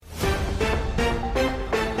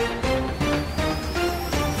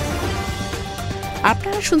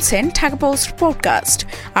আপনারা শুনছেন Dhaka post podcast.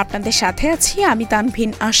 আপনাদের সাথে আছি আমি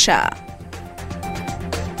তানভিন আশা।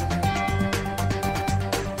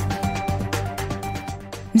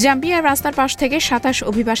 জাম্বিয়ার রাস্তার পাশ থেকে ২৭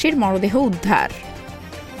 অভিবাসীর মরদেহ উদ্ধার।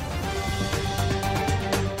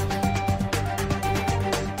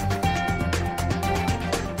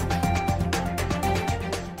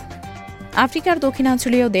 আফ্রিকার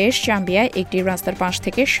দক্ষিণাঞ্চলীয় দেশ জাম্বিয়ায় একটি রাস্তার পাশ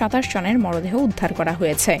থেকে ২৭ জনের মরদেহ উদ্ধার করা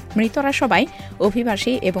হয়েছে। মৃতরা সবাই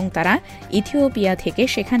অভিবাসী এবং তারা ইথিওপিয়া থেকে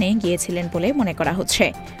সেখানে গিয়েছিলেন বলে মনে করা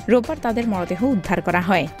হচ্ছে। রোববার তাদের মরদেহ উদ্ধার করা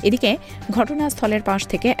হয়। এদিকে ঘটনাস্থলের পাশ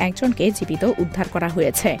থেকে একজনকে জীবিত উদ্ধার করা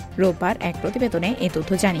হয়েছে। রোববার এক প্রতিবেদনে এ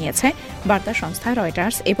তথ্য জানিয়েছে বার্তা সংস্থা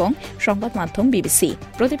রয়টার্স এবং সংবাদ মাধ্যম বিবিসি।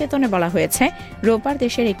 প্রতিবেদনে বলা হয়েছে, রোববার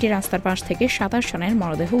দেশের একটি রাস্তার পাশ থেকে ২৭ জনের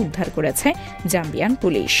মরদেহ উদ্ধার করেছে জাম্বিয়ান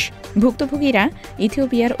পুলিশ। ভুক্তভোগীরা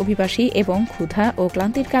ইথিওপিয়ার অভিবাসী এবং ক্ষুধা ও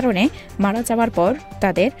ক্লান্তির কারণে মারা যাওয়ার পর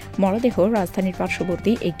তাদের মরদেহ রাজধানীর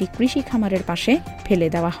পার্শ্ববর্তী একটি কৃষি খামারের পাশে ফেলে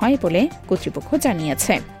দেওয়া হয় বলে কর্তৃপক্ষ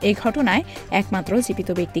জানিয়েছে। এই ঘটনায় একমাত্র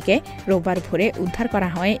জীবিত ব্যক্তিকে রোববার ভোরে উদ্ধার করা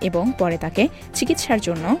হয় এবং পরে তাকে চিকিৎসার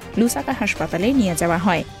জন্য লুসাকা হাসপাতালে নিয়ে যাওয়া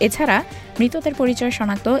হয়। এছাড়া মৃতদের পরিচয়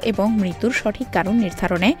শনাক্ত এবং মৃত্যুর সঠিক কারণ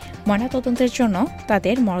নির্ধারণে ময়নাতদন্তের জন্য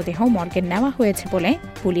তাদের মরদেহ মর্গে নেওয়া হয়েছে বলে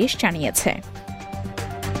পুলিশ জানিয়েছে।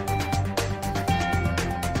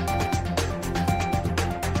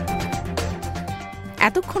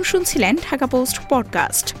 এতক্ষণ শুনছিলেন ঢাকা পোস্ট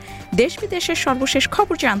পডকাস্ট। দেশ বিদেশের সর্বশেষ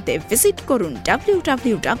খবর জানতে ভিজিট করুন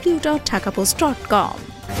www.dhakapost.com।